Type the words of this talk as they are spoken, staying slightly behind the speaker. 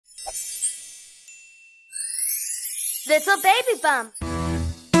little baby bump.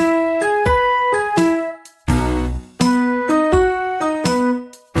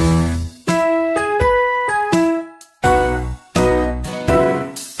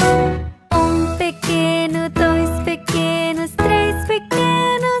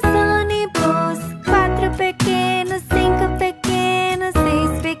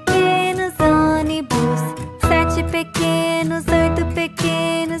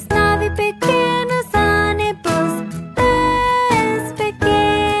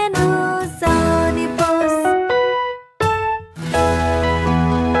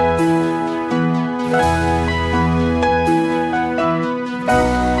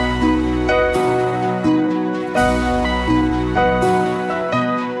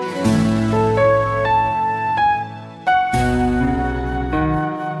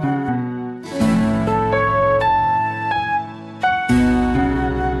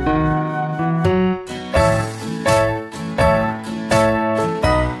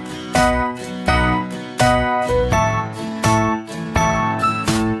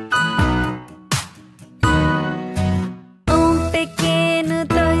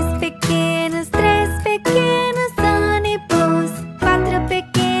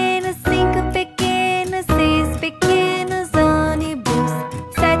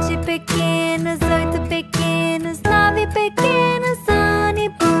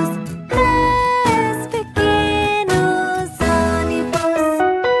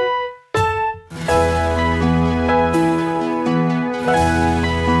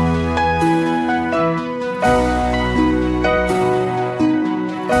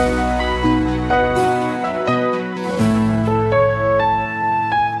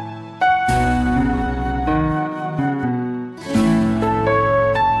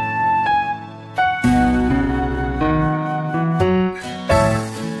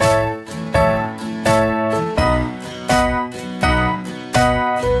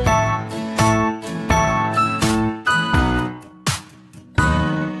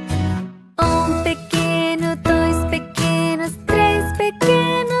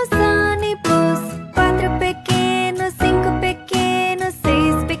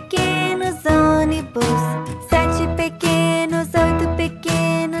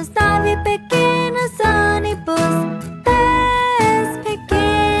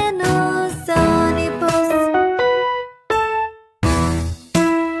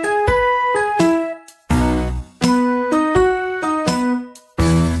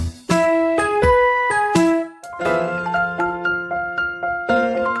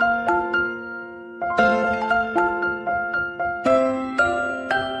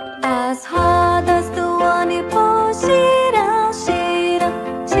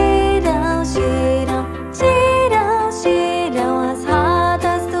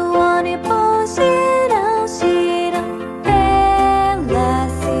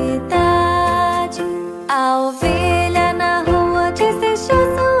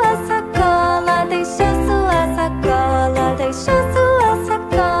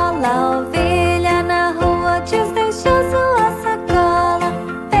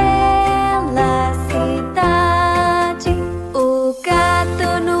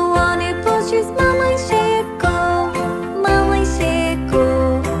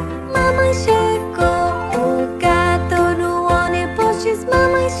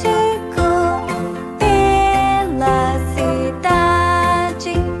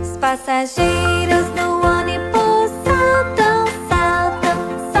 Passageiros no ônibus saltam, saltam,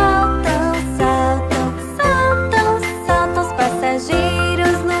 saltam, saltam, saltam, saltam. Os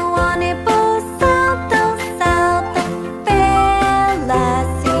passageiros no ônibus saltam, saltam pela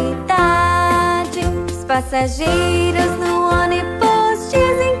cidade. Os passageiros no ônibus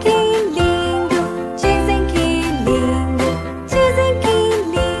dizem que lindo, dizem que lindo, dizem que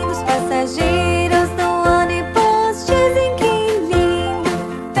lindo. Os passageiros no ônibus dizem que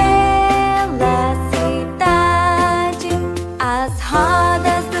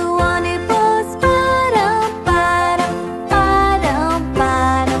rodas do ônibus param, param, param,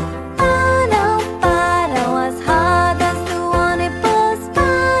 param, param, param. As rodas do ônibus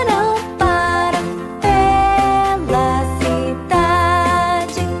param, param pela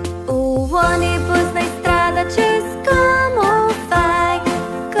cidade. O ônibus na estrada diz como vai,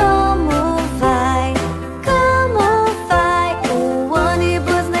 como vai, como vai. O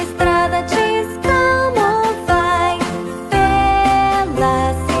ônibus na estrada diz como vai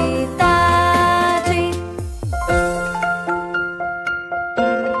pela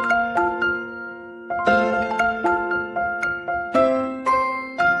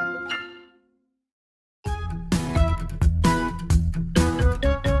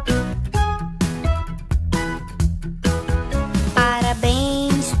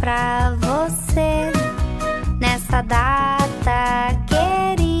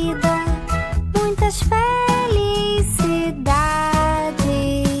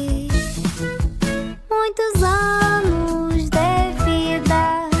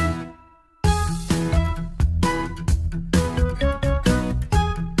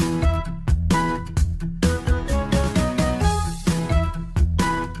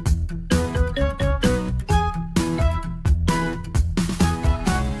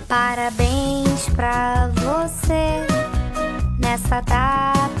Parabéns pra você nessa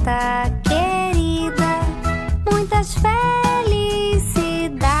data querida. Muitas felicidades.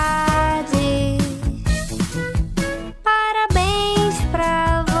 Parabéns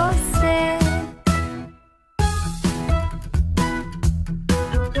pra você.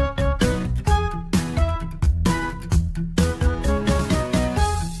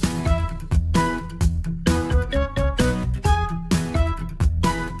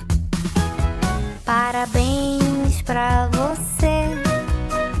 Parabéns pra você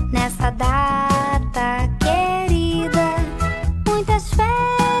nessa data querida. Muitas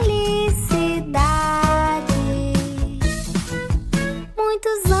felicidades.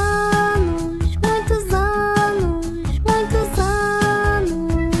 Muitos anos, muitos anos, muitos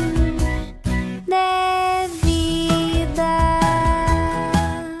anos de vida.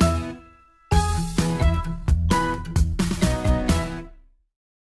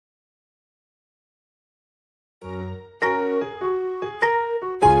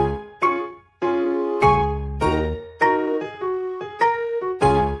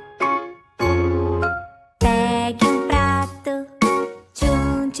 Pegue um prato,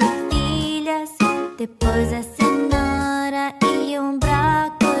 junte filhas, depois a cenoura e um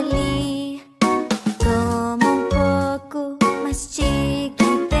brócoli. Coma um pouco,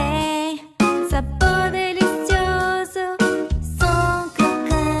 mastigue bem, sabor delicioso, som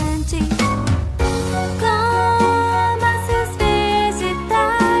crocante. Coma seus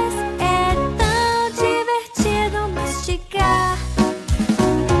vegetais, é tão divertido mastigar.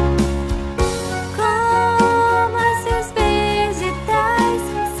 Coma seus vegetais,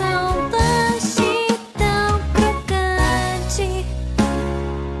 são lanche tão crocante.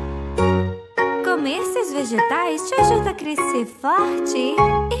 Comer seus vegetais te ajuda a crescer forte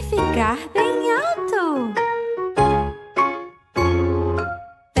e ficar bem alto.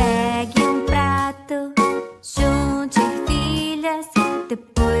 Pegue um prato, junte filhas,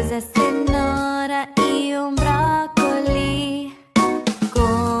 depois a cenoura e um brócoli.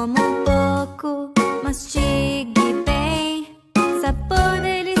 Coma um pouco, mastigue bem, sabor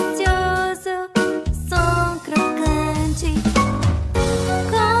delicioso, som crocante.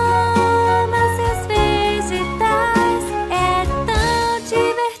 Coma seus vegetais, é tão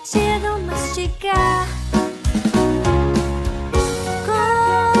divertido mastigar.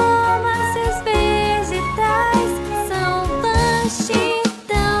 Coma seus vegetais, são lanche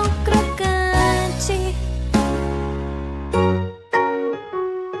tão crocante.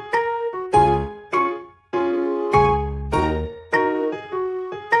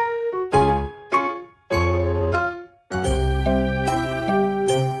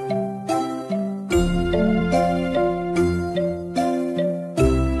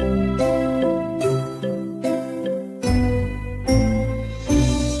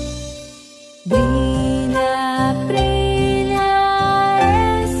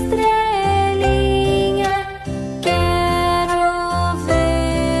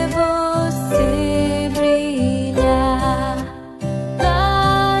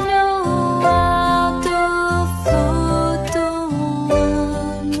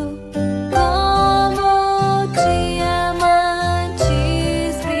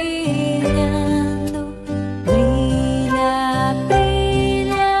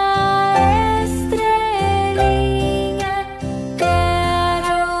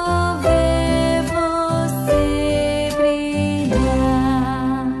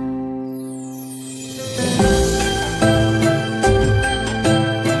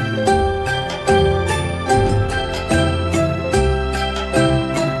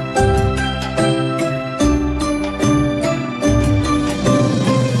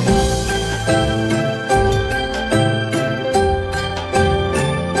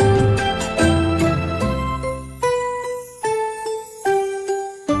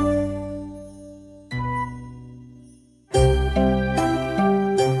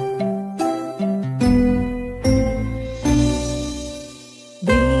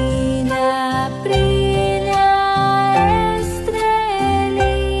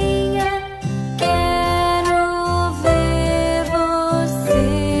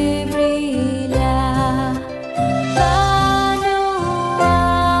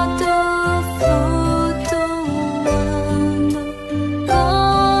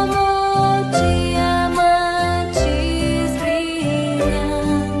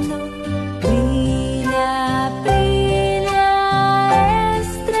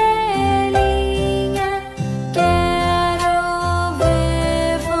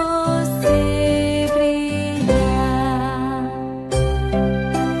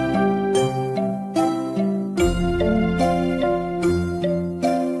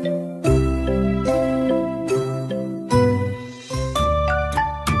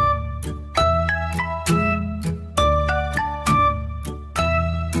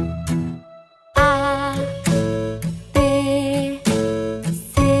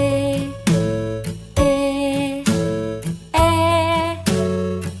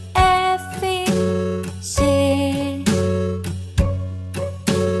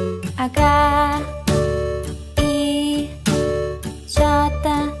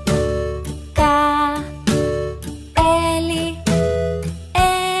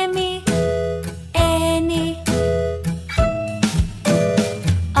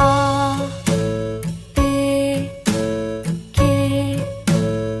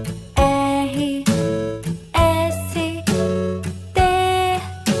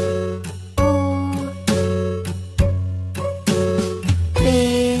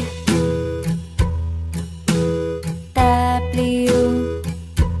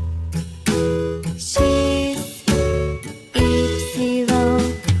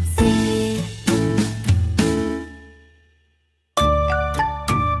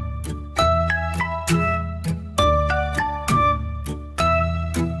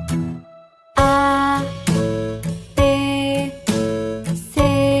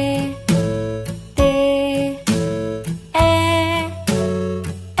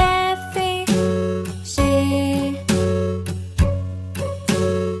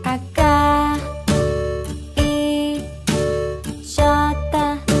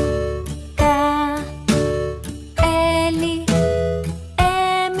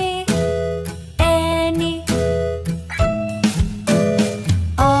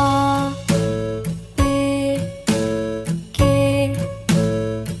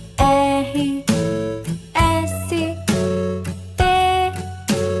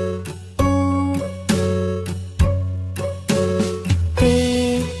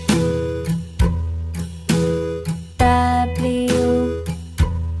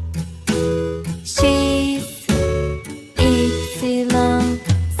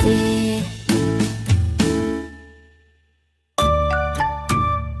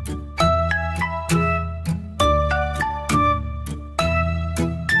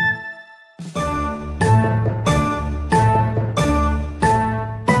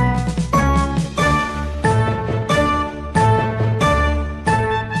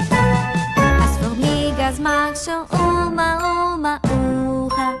 marcham, uma,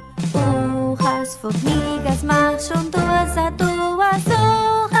 urra, urra. As formigas marcham, duas a duas,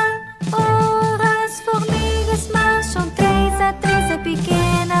 urra, urra. As formigas marcham, três a três. É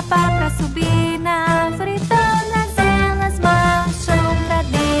pequena para subir na árvore. Todas elas marcham pra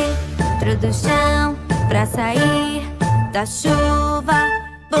dentro do chão, pra sair da chuva.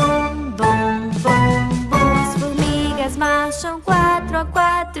 Bum, bum, bum, bum. As formigas marcham, quatro a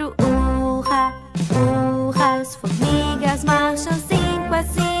quatro, urra, urra. As formigas marcham, cinco a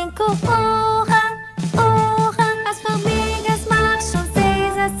cinco, urra, urra. As formigas marcham,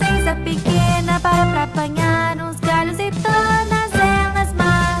 seis a seis. A pequena para pra apanhar uns galhos. E todas elas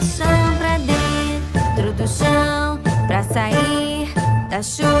marcham pra dentro do chão, pra sair da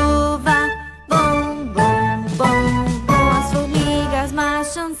chuva. Bum, bum, bum, bum. As formigas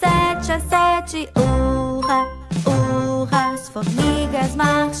marcham, sete a sete, urra, urra. As formigas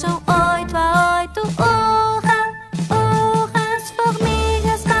marcham, oito a oito, urra, urra. As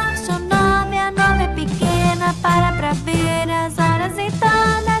formigas marcham, nove a nove. É pequena para pra ver as horas. E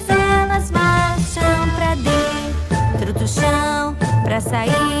todas elas marcham pra dentro do chão, pra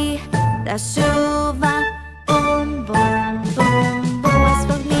sair da chuva. Bum, bum, bum, bum. As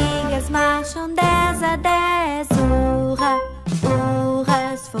formigas marcham, dez a dez, urra,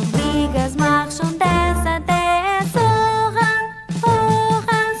 urra. As formigas marcham, dez a dez, urra,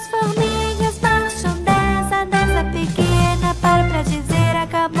 urra. As formigas marcham, dez a dez. A pequena para pra dizer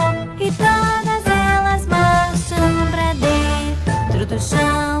acabou. E todas elas marcham pra dentro do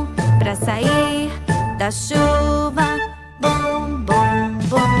chão, pra sair da chuva. Bum, bum,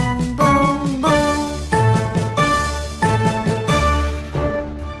 bum, bum, bum.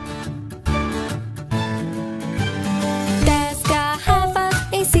 Dez garrafas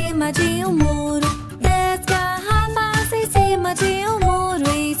em cima de um muro. Dez garrafas em cima de um muro.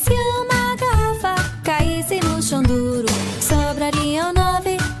 E se uma garrafa caísse no chão duro, sobrariam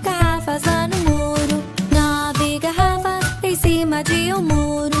nove garrafas lá no muro. Nove garrafas em cima de um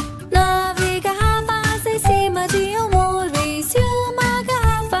muro. Nove garrafas em cima de um muro. E se uma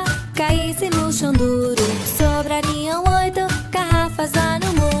garrafa caísse no chão duro, sobrariam oito garrafas lá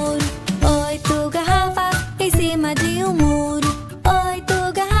no muro. Oito garrafas em cima de um muro.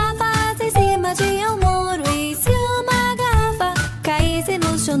 Oito garrafas em cima de um muro. E se uma garrafa caísse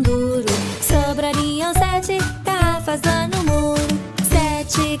no chão duro, sobrariam sete garrafas lá no muro.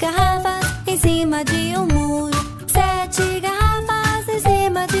 Sete garrafas em cima de um muro. Sete garrafas em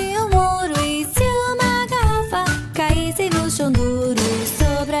cima de um muro. E se uma garrafa caísse no chão duro,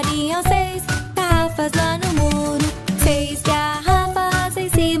 sobrariam seis garrafas lá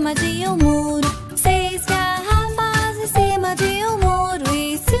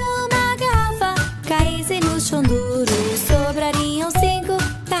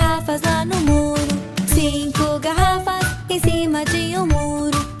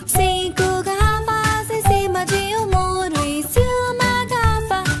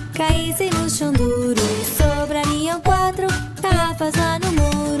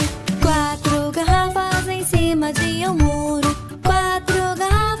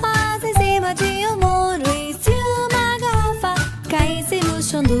no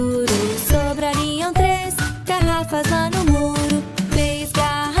chão duro. Sobrariam 3 garrafas lá no muro. 3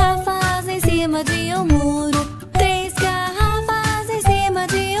 garrafas em cima de um muro. 3 garrafas em cima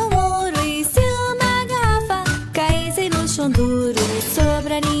de um muro. E se uma garrafa caísse no chão duro,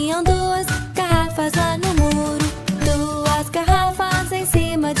 sobrariam 2 garrafas lá no muro. 2 garrafas em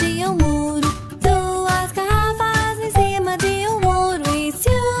cima de um muro. 2 garrafas em cima de um muro. E se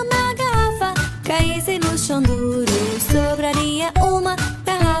uma garrafa caísse no chão duro, sobraria uma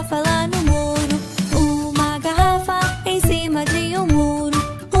garrafa lá no muro. Uma garrafa em cima de um muro.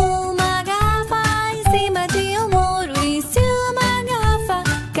 Uma garrafa em cima de um muro. E se uma garrafa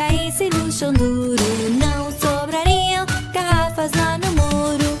caísse no chão duro, não sobrariam garrafas lá no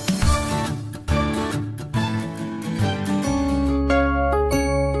muro.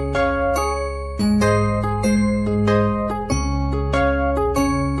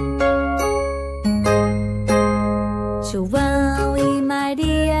 João e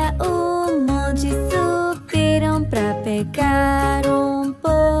Maria, um monte subiram pra pegar um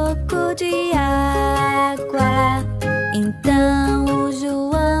pouco de água. Então o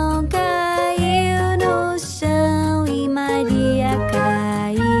João caiu no chão e Maria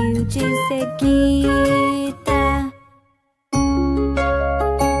caiu de seguida.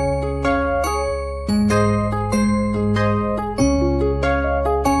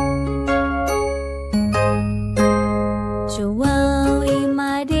 João e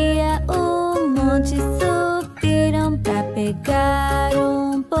Maria, um monte subiram pra pegar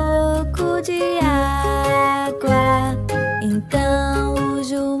um pouco de água. Então o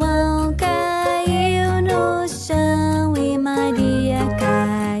João caiu no chão e Maria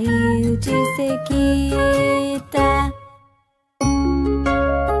caiu de seguida.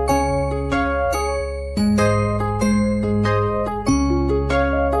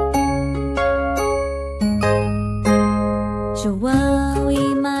 João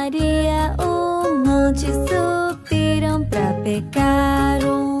e Maria, um monte subiram pra pegar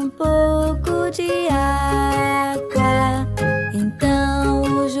um pouco de água. Então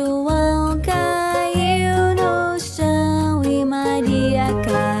o João caiu no chão e Maria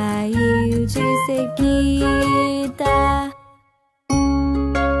caiu de seguida.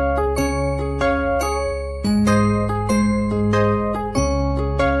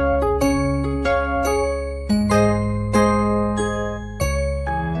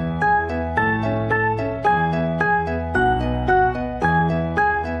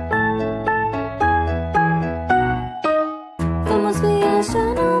 Vamos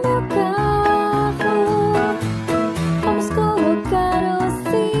viajar no meu carro. Vamos colocar os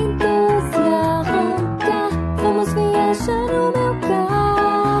cintos e arrancar. Vamos viajar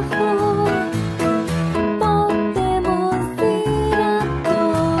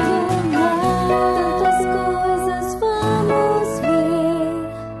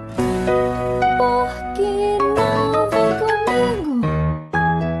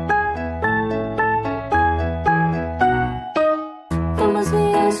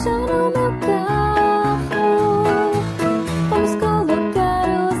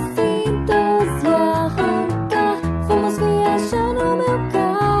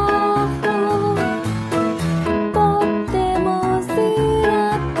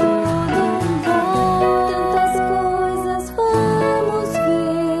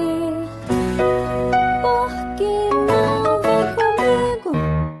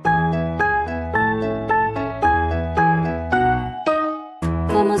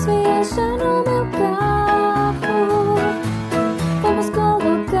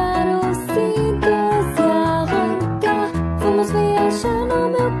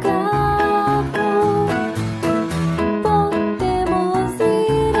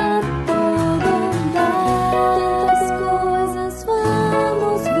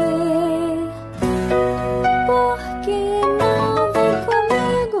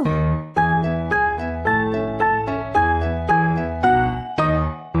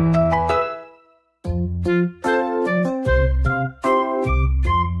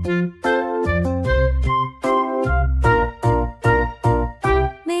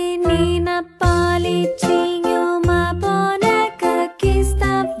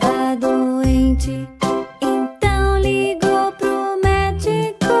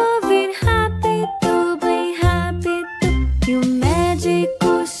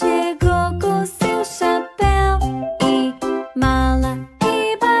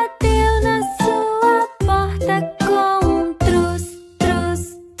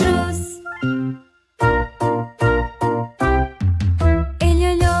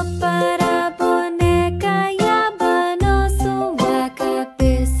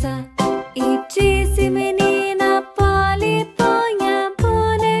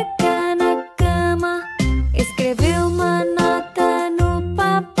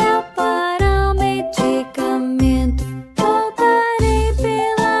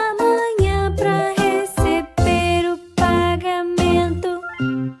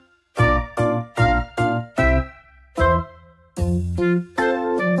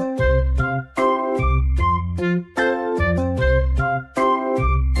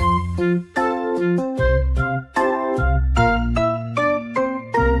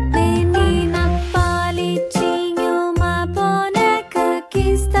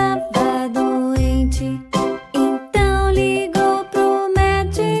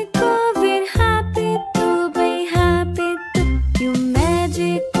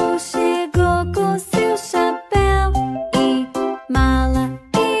médico chegou com seu chapéu e mala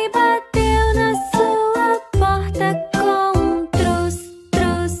e bateu na sua porta com um trus,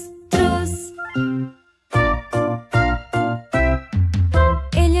 trus, trus.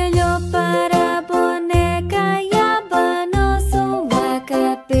 Ele olhou para a boneca e abanou sua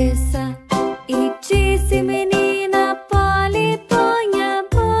cabeça e disse: Menina Polly, põe a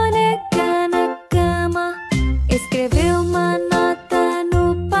boneca na cama. Escreveu uma nota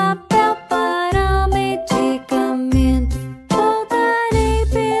no papel para o medicamento. Voltarei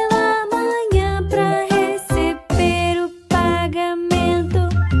pela manhã para receber o pagamento.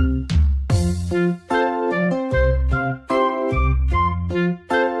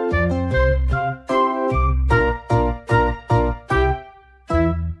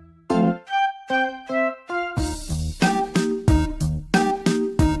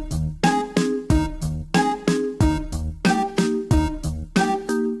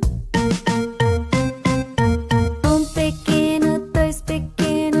 Um pequeno, dois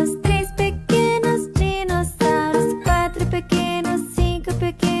pequenos, três pequenos dinossauros, quatro pequenos, cinco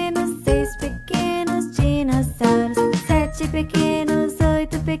pequenos, seis pequenos dinossauros, sete pequenos,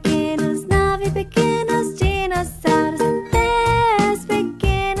 oito pequenos, nove pequenos dinossauros, 10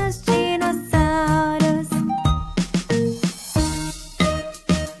 pequenos dinossauros.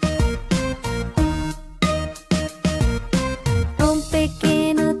 Um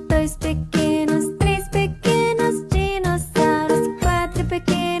pequeno, dois pequenos, três pequenos dinossauros, quatro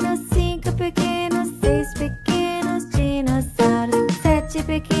pequenos, cinco pequenos, seis pequenos dinossauros, sete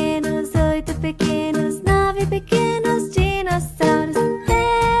pequenos, oito pequenos, nove pequenos dinossauros,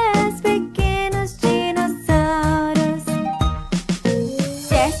 10 pequenos dinossauros.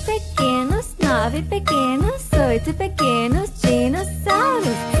 10 pequenos, nove pequenos, oito pequenos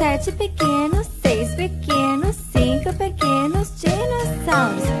dinossauros, sete pequenos, seis pequenos, cinco pequenos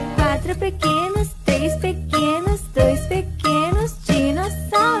dinossauros, quatro pequenos, três pequenos, dois pequenos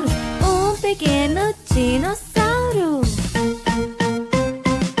dinossauros, um pequeno dinossauro.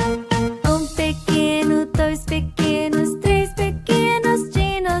 Um pequeno, dois pequenos, três pequenos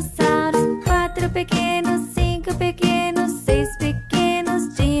dinossauros, quatro pequenos, cinco pequenos, seis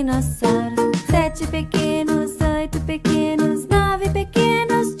pequenos dinossauros, sete pequenos, oito pequenos, nove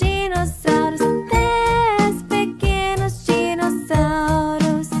pequenos dinossauros, 10 pequenos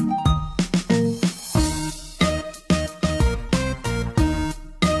dinossauros.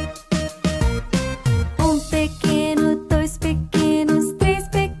 Um pequeno, dois pequenos, três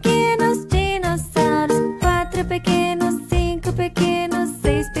pequenos dinossauros, quatro pequenos, cinco pequenos,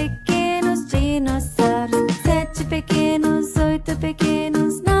 seis pequenos dinossauros, sete pequenos, oito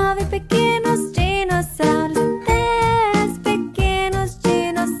pequenos, nove pequenos dinossauros, 10 pequenos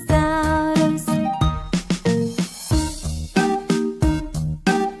dinossauros.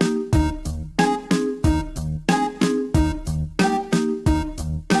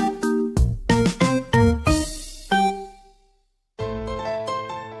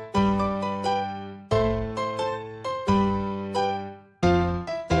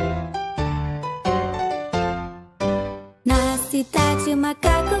 Na cidade o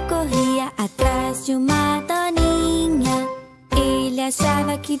macaco corria atrás de uma doninha. Ele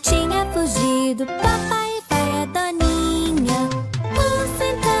achava que tinha fugido. Papai vai a doninha. Um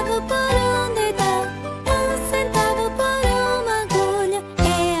centavo por um dedão, um centavo por uma agulha.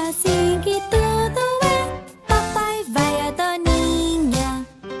 É assim que tudo é. Papai vai a doninha.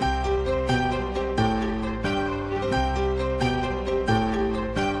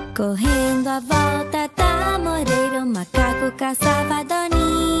 Correndo à volta da moreira, o macaco caçava a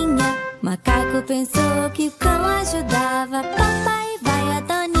doninha. Macaco pensou que o cão ajudava. Papai vai a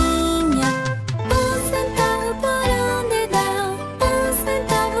doninha. Um centavo por um dedão, um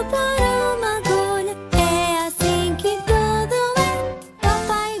centavo por uma agulha. É assim que tudo é.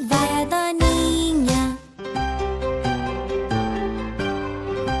 Papai vai a doninha.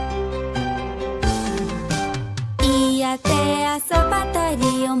 E até a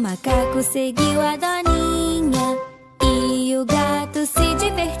sapataria o macaco seguiu a doninha. E o gato se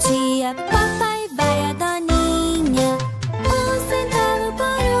divertia. Papai vai a doninha. Um centavo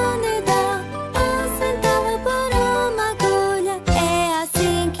por um dedão, um centavo por uma agulha. É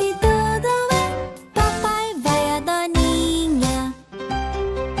assim que tudo é. Papai vai a doninha.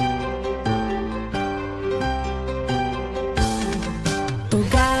 O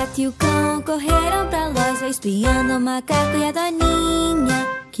gato e o cão correram pra loja espiando o macaco e a doninha.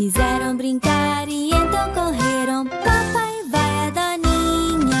 Quiseram brincar e então correram. Papai vai a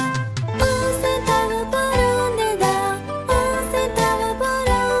doninha. Um centavo por um dedão, um centavo por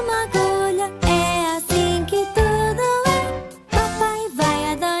uma agulha. É assim que tudo é. Papai vai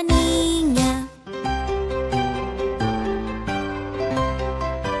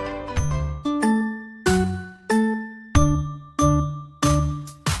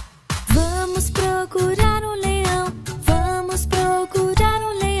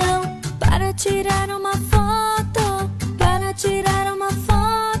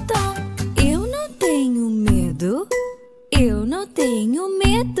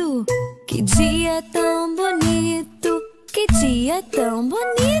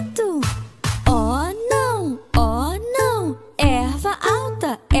bonito. Oh não, erva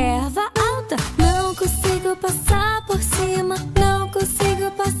alta, não consigo passar por cima, não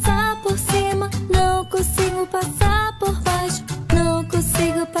consigo passar por cima, não consigo passar por baixo, não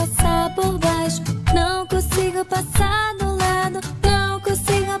consigo passar por baixo, não consigo passar do lado, não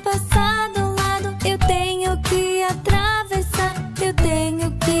consigo passar do lado. Eu tenho que atravessar, eu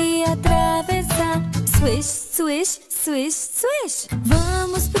tenho que atravessar. Swish, swish, swish, swish.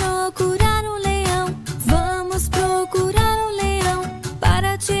 Vamos procurar um leão, vamos procurar um leão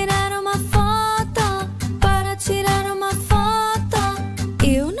para tirar uma foto, para tirar uma foto.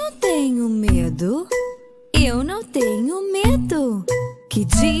 Eu não tenho medo, eu não tenho medo. Que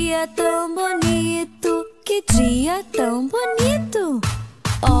dia tão bonito, que dia tão bonito.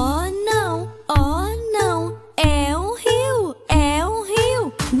 Oh não, é um rio, é um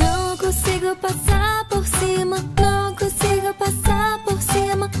rio. Não consigo passar por cima, não consigo passar por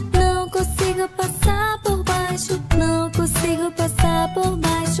cima, não consigo passar por baixo, não consigo passar por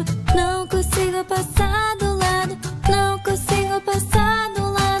baixo, não consigo passar do lado, não consigo passar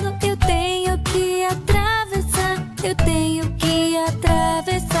do lado. Eu tenho que atravessar, eu tenho que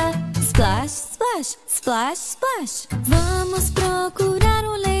atravessar. Splash, splash, splash, splash. Vamos procurar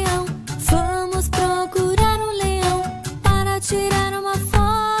um leão, vamos procurar um leão para tirar uma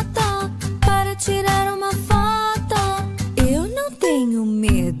foto, para tirar uma foto. Eu não tenho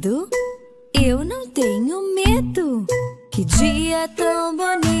medo, eu não tenho medo. Que dia tão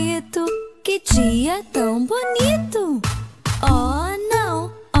bonito, que dia tão bonito. Oh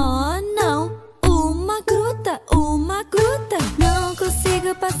não, uma gruta, uma gruta. Não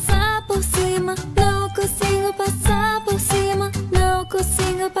consigo passar por cima, não consigo passar por cima, não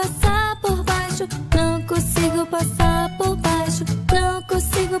consigo passar por baixo, não consigo passar por baixo, não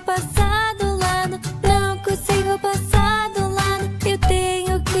consigo passar do lado, não consigo passar do lado. Eu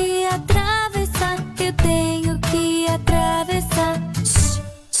tenho que atravessar, eu tenho que atravessar. Shh,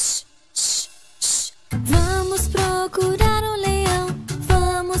 shh, shh, shh. Vamos procurar um leão,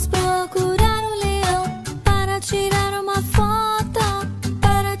 vamos procurar um leão para tirar uma foto,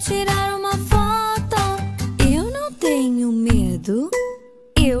 para tirar uma foto. Eu não tenho medo,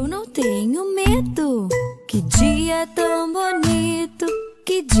 eu não tenho medo. Que dia tão bonito,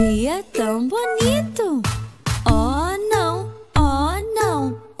 que dia tão bonito. Oh não,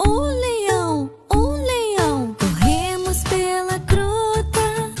 um leão, um leão. Corremos pela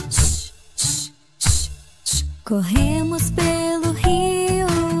gruta, shh, shh, shh, shh. Corremos pelo rio,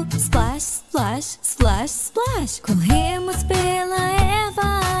 splash, splash, splash, splash. Corremos pela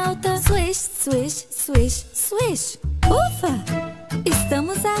erva alta, swish, swish, swish, swish. Ufa,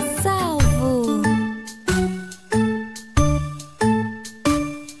 estamos a salvo.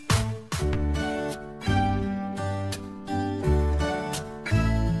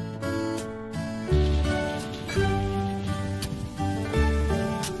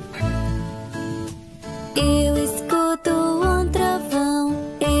 Eu escuto um trovão,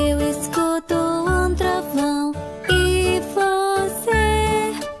 eu escuto um trovão. E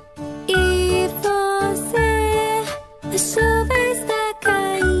você,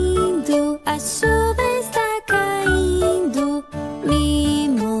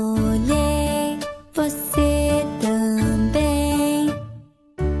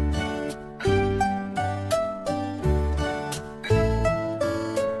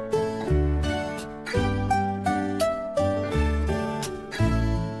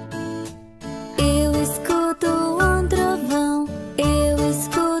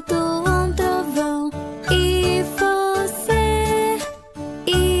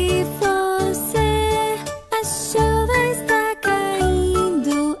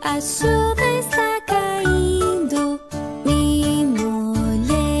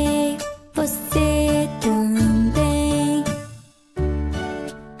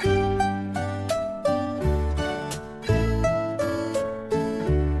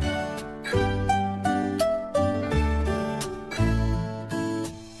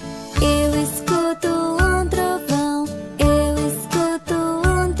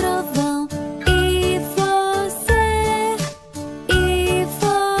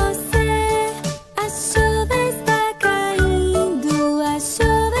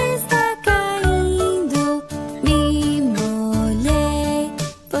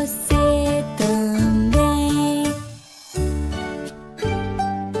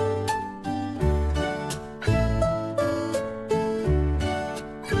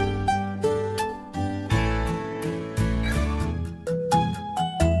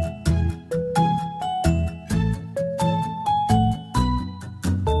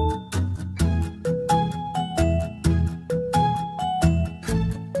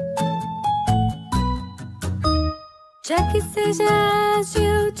 Jack seja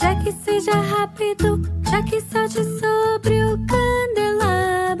ágil, Jack seja rápido, Jack salte sobre o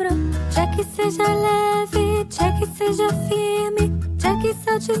candelabro. Jack seja leve, Jack seja firme, Jack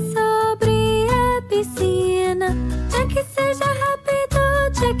salte sobre a piscina. Jack seja rápido,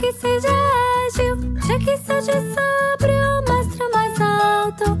 Jack seja ágil, Jack salte sobre o mastro mais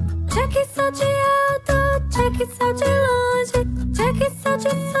alto. Jack salte alto, Jack salte longe, Jack salte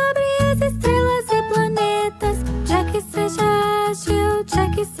sobre as estrelas e planetas. Jack seja ágil,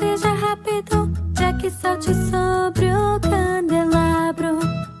 Jack seja rápido, Jack salte sobre o candelabro.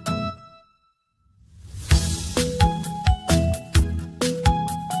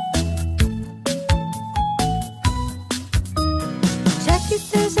 Jack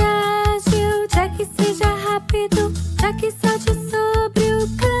seja ágil, Jack seja rápido, Jack salte sobre o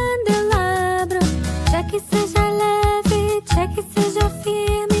candelabro. Jack seja leve, Jack seja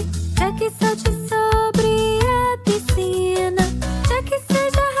firme, Jack salte sobre a piscina. Jack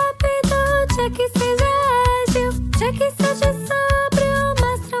seja rápido, Jack seja ágil, Jack salte sobre o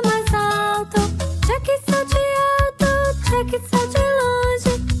mastro mais alto. Jack salte alto, Jack salte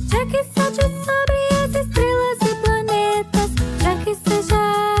longe, Jack salte sobre as estrelas e planetas. Jack seja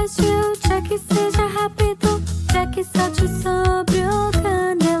ágil, Jack seja rápido, Jack salte sobre o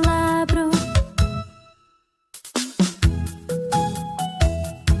candelabro.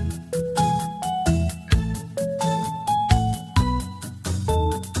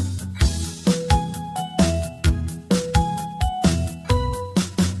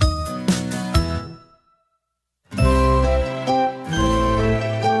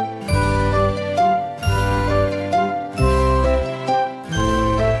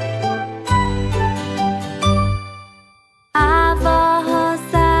 Avó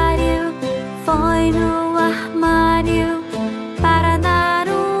Rosário foi no armário para dar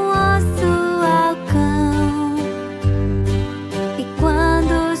um osso ao cão. E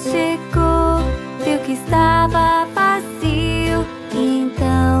quando chegou, viu que estava vazio.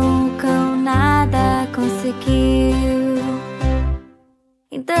 Então o cão nada conseguiu.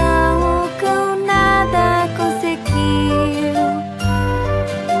 Então o cão nada conseguiu.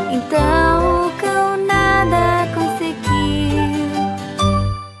 Então o cão nada conseguiu.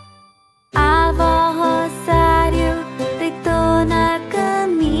 A avó Rosário deitou na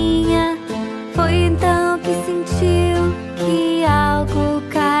caminha. Foi então que sentiu que algo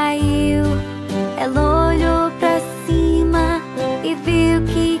caiu. Ela olhou pra cima e viu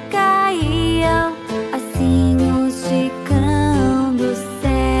que caíam ossinhos de cão do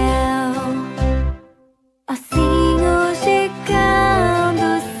céu. Ossinhos de cão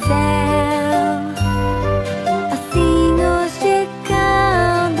do céu. Ossinhos de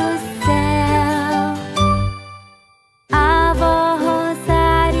cão do céu. A avó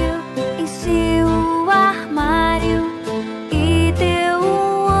Rosário encheu o armário e deu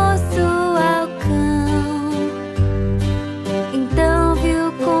um osso ao cão. Então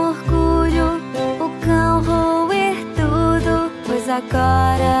viu com orgulho o cão roer tudo, pois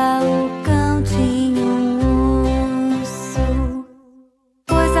agora o cão tinha um osso.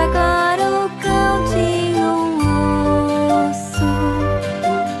 Pois agora o cão tinha um osso.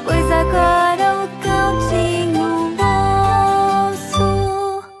 Pois agora o cão tinha um osso.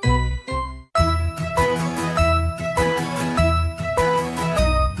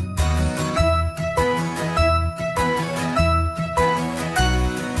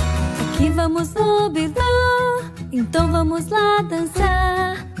 Aqui vamos Looby Loo, então vamos lá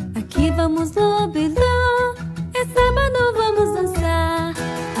dançar. Aqui vamos Looby Loo, é sábado, vamos dançar.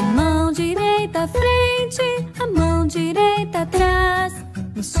 A mão direita à frente, a mão direita atrás.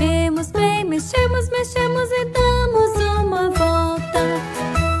 Mexemos bem, mexemos, mexemos e damos uma volta.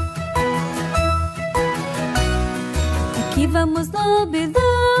 Aqui vamos Looby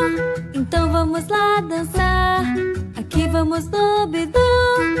Loo, então vamos lá dançar. Aqui vamos Looby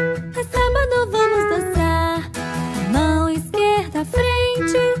Loo, é sábado, vamos dançar. A mão esquerda à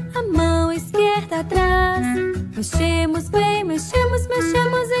frente, a mão esquerda atrás. Mexemos bem, mexemos,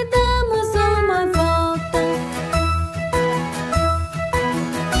 mexemos e damos uma volta.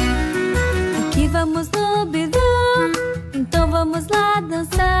 Aqui vamos Looby Loo, então vamos lá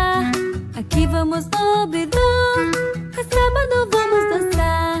dançar. Aqui vamos Looby Loo, é sábado, vamos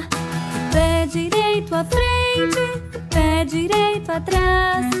dançar. O pé direito à frente, o pé direito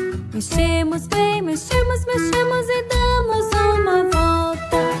atrás. Mexemos bem, mexemos, mexemos e damos uma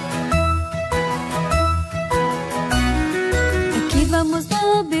volta. Aqui vamos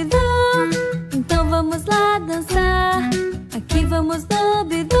Looby Loo, então vamos lá dançar. Aqui vamos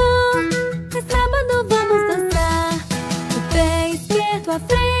Looby Loo, é sábado, vamos dançar. O pé esquerdo à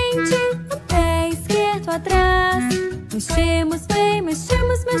frente, o pé esquerdo atrás. Mexemos bem,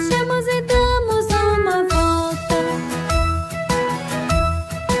 mexemos, mexemos e damos uma volta.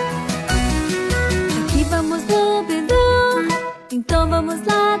 Aqui vamos Looby Loo, então vamos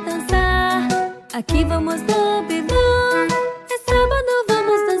lá dançar. Aqui vamos Looby Loo, é sábado,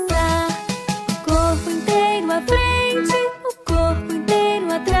 vamos dançar. O corpo inteiro à frente, o corpo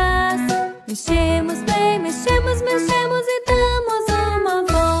inteiro atrás. Mexemos bem, mexemos, mexemos e